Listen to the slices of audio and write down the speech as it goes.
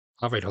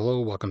Alright, hello,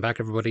 welcome back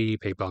everybody.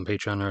 PayPal and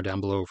Patreon are down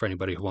below for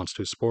anybody who wants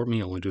to support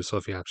me. Only do so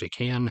if you actually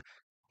can.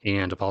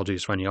 And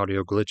apologies for any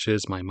audio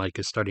glitches. My mic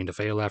is starting to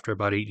fail after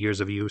about 8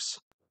 years of use.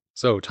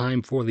 So,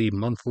 time for the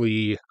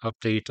monthly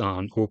update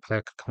on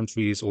OPEC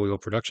countries' oil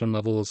production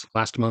levels.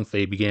 Last month,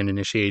 they began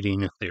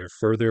initiating their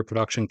further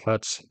production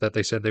cuts that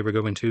they said they were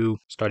going to,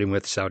 starting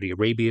with Saudi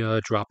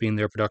Arabia dropping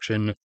their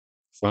production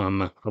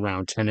from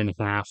around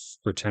 10.5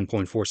 or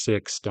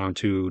 10.46 down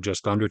to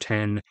just under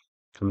 10,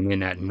 coming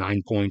in at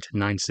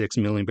 9.96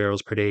 million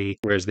barrels per day,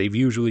 whereas they've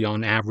usually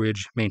on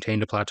average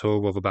maintained a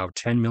plateau of about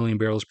 10 million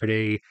barrels per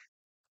day,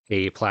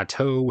 a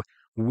plateau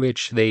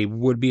which they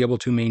would be able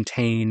to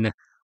maintain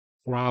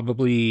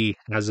probably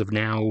as of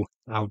now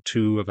out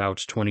to about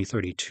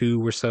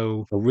 2032 or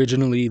so.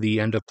 Originally, the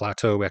end of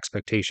plateau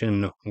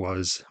expectation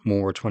was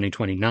more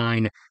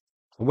 2029.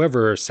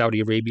 However, Saudi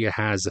Arabia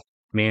has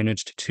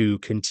managed to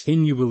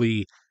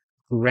continually,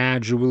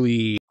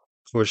 gradually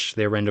push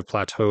their end of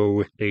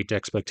plateau date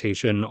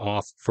expectation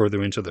off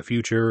further into the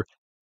future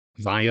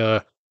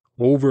via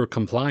over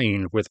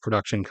complying with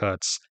production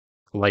cuts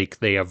like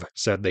they have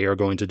said they are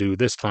going to do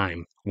this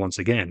time once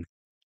again,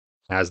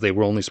 as they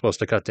were only supposed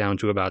to cut down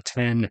to about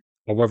 10.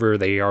 However,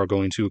 they are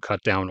going to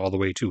cut down all the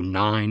way to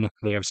 9,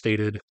 they have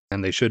stated,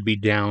 and they should be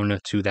down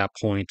to that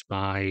point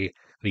by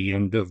the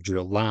end of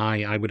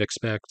July, I would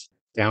expect.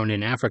 Down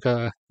in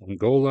Africa,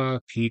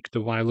 Angola peaked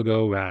a while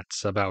ago at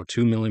about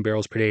 2 million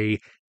barrels per day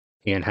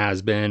and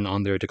has been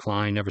on their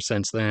decline ever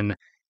since then,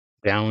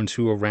 down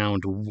to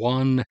around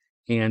 1,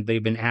 and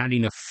they've been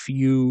adding a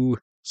few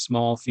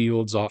small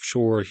fields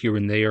offshore here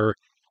and there,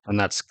 and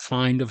that's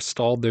kind of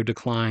stalled their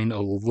decline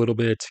a little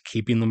bit,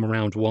 keeping them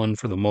around 1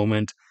 for the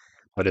moment,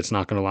 but it's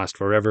not going to last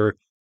forever.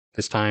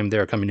 This time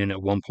they're coming in at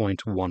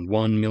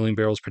 1.11 million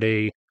barrels per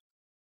day.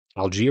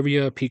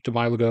 Algeria peaked a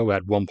while ago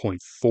at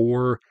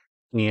 1.4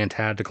 and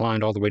had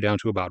declined all the way down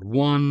to about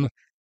 1.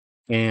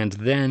 And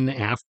then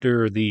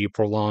after the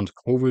prolonged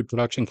COVID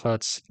production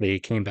cuts, they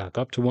came back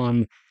up to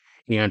 1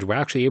 and were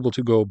actually able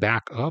to go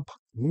back up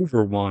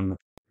over 1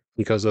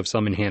 because of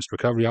some enhanced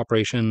recovery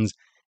operations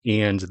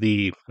and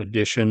the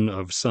addition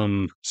of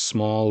some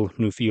small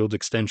new field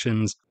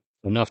extensions,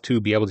 enough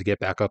to be able to get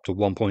back up to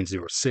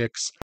 1.06,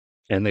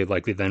 and they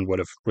likely then would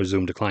have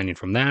resumed declining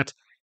from that.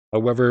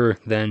 However,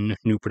 then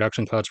new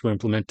production cuts were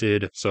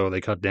implemented, so they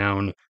cut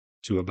down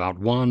to about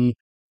 1,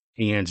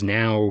 and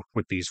now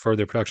with these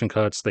further production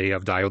cuts, they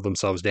have dialed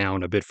themselves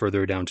down a bit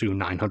further, down to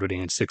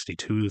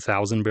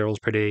 962,000 barrels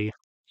per day.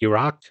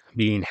 Iraq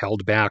being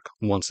held back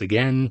once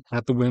again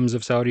at the whims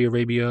of Saudi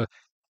Arabia,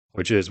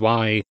 which is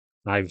why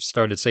I've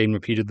started saying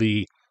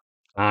repeatedly,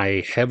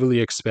 I heavily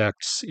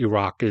expect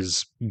Iraq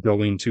is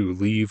going to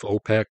leave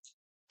OPEC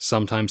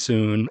sometime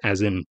soon,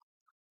 as in,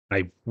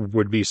 I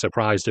would be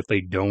surprised if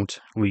they don't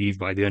leave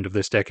by the end of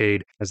this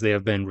decade, as they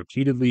have been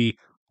repeatedly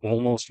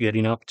almost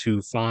getting up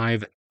to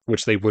 5,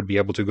 which they would be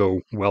able to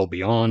go well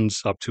beyond,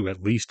 up to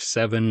at least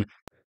 7.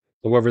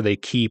 However, they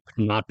keep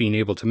not being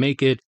able to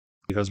make it,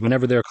 because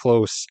whenever they're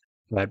close,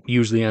 that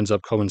usually ends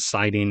up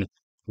coinciding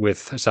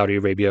with Saudi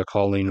Arabia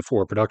calling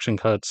for production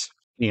cuts,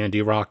 and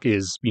Iraq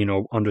is,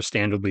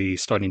 understandably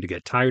starting to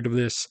get tired of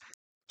this.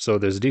 So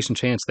there's a decent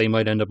chance they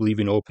might end up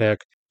leaving OPEC.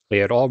 They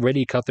had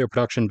already cut their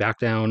production back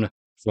down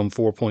from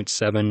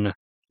 4.7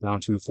 down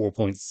to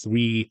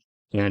 4.3,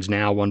 and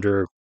now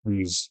under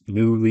these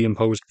newly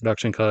imposed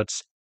production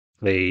cuts,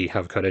 they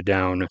have cut it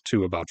down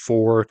to about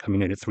 4,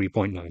 coming in at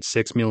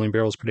 3.96 million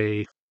barrels per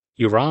day.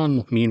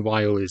 Iran,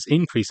 meanwhile, is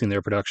increasing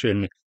their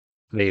production.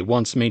 They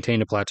once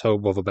maintained a plateau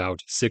of about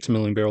 6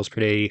 million barrels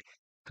per day.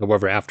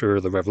 However, after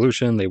the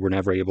revolution, they were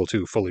never able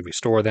to fully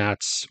restore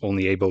that,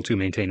 only able to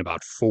maintain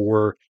about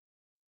 4.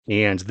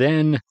 And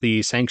then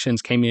the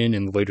sanctions came in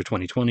the later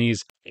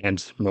 2020s,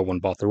 and no one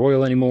bought their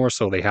oil anymore,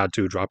 so they had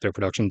to drop their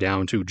production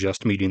down to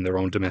just meeting their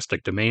own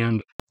domestic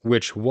demand,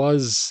 which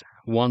was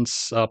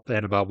once up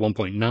at about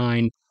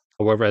 1.9,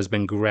 however, has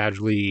been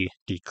gradually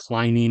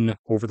declining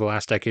over the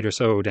last decade or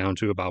so, down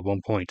to about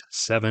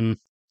 1.7.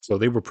 So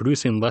they were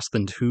producing less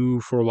than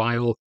 2 for a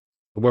while.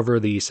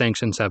 However, the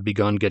sanctions have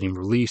begun getting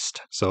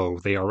released, so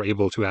they are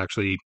able to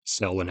actually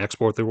sell and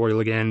export their oil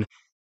again.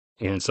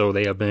 And so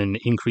they have been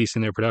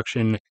increasing their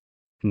production,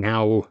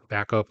 now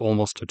back up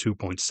almost to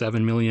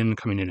 2.7 million,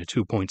 coming in at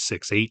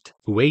 2.68.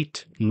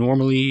 Kuwait,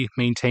 normally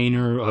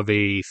maintainer of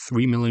a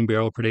 3 million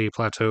barrel per day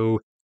plateau,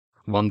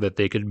 one that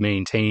they could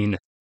maintain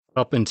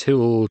up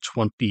until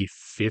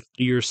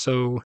 2050 or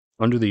so.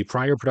 Under the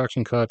prior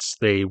production cuts,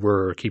 they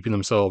were keeping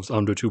themselves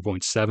under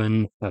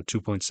 2.7 at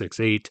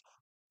 2.68.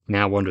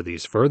 Now, under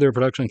these further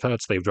production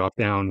cuts, they've dropped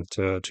down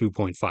to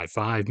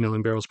 2.55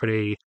 million barrels per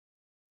day.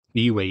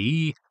 The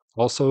UAE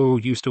also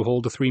used to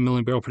hold a 3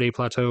 million barrel per day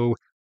plateau.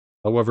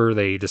 However,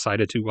 they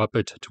decided to up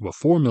it to a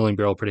 4 million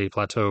barrel per day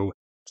plateau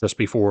just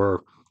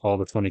before all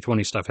the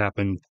 2020 stuff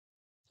happened,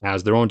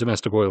 as their own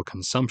domestic oil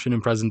consumption in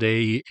present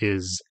day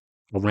is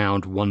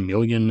around 1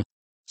 million.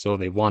 So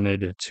they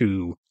wanted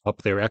to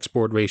up their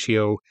export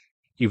ratio,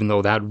 even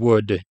though that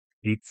would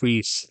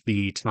decrease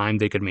the time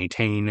they could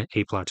maintain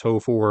a plateau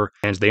for.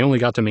 And they only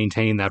got to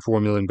maintain that 4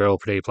 million barrel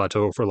per day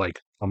plateau for like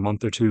a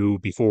month or two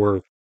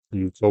before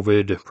the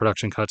COVID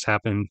production cuts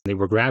happened. They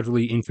were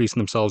gradually increasing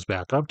themselves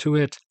back up to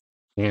it,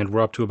 and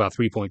we're up to about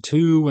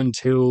 3.2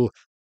 until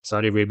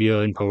Saudi Arabia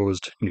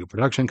imposed new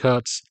production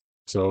cuts.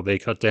 So they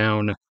cut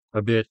down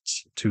a bit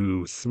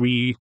to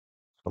 3,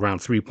 around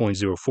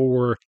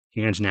 3.04.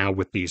 And now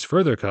with these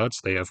further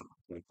cuts, they have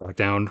back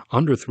down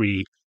under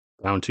 3,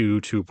 down to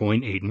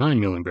 2.89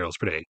 million barrels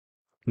per day.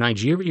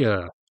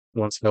 Nigeria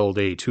once held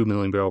a 2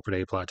 million barrel per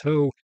day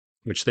plateau,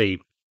 which they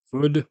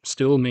could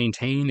still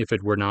maintain if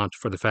it were not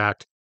for the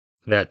fact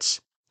that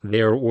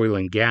their oil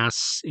and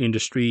gas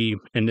industry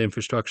and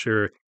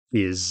infrastructure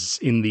is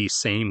in the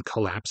same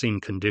collapsing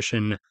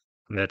condition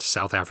that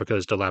South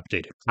Africa's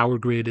dilapidated power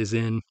grid is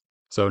in.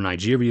 So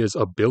Nigeria's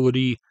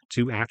ability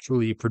to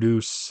actually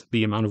produce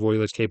the amount of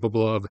oil it's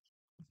capable of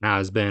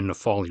has been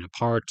falling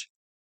apart,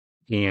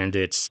 and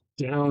it's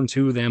down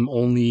to them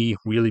only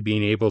really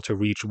being able to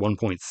reach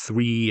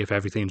 1.3 if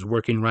everything's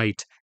working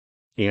right,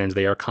 and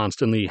they are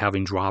constantly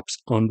having drops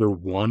under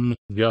 1,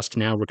 just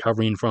now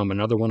recovering from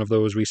another one of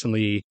those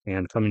recently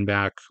and coming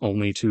back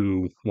only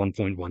to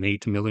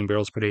 1.18 million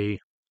barrels per day.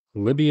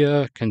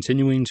 Libya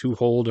continuing to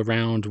hold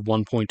around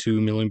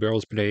 1.2 million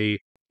barrels per day,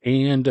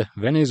 and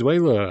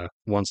Venezuela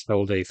once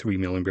held a 3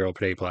 million barrel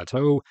per day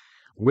plateau,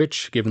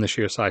 which, given the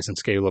sheer size and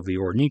scale of the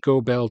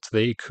Orinoco belt,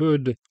 they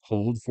could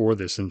hold for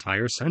this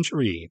entire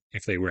century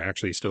if they were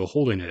actually still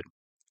holding it.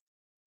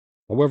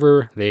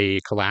 However, they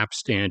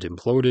collapsed and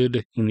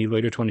imploded in the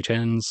later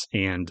 2010s,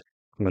 and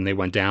when they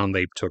went down,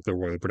 they took their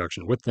oil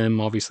production with them,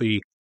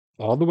 obviously,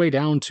 all the way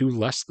down to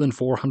less than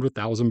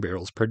 400,000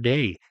 barrels per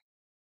day.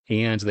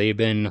 And they've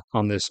been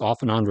on this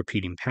off and on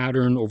repeating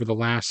pattern over the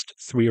last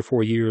 3 or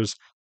 4 years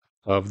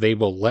of they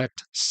will let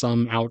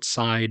some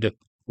outside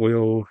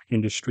oil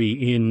industry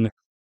in,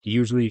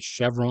 usually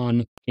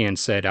Chevron, and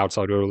said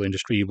outside oil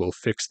industry will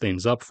fix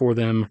things up for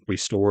them,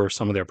 restore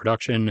some of their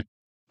production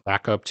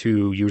back up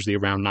to usually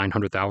around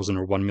 900,000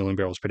 or 1 million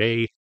barrels per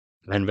day.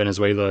 Then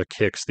Venezuela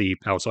kicks the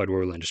outside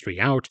oil industry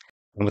out,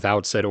 and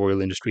without said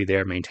oil industry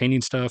there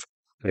maintaining stuff,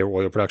 their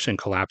oil production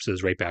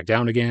collapses right back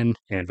down again,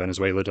 and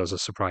Venezuela does a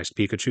surprise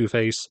Pikachu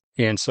face.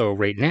 And so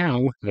right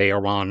now, they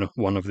are on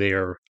one of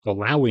their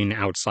allowing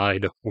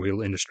outside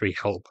oil industry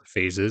help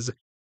phases,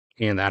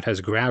 and that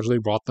has gradually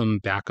brought them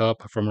back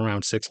up from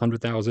around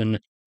 600,000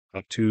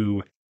 up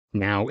to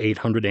now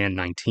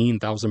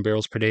 819,000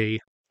 barrels per day.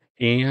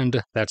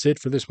 And that's it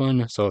for this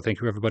one. So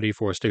thank you everybody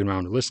for sticking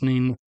around and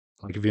listening.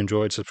 Like if you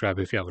enjoyed, subscribe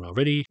if you haven't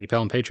already.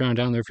 PayPal and Patreon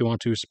down there if you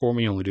want to support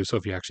me. Only do so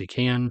if you actually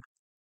can.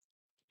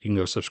 You can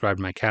go subscribe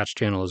to my cat's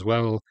channel as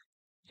well.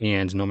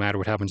 And no matter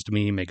what happens to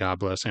me, may God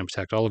bless and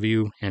protect all of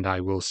you. And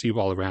I will see you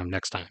all around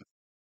next time.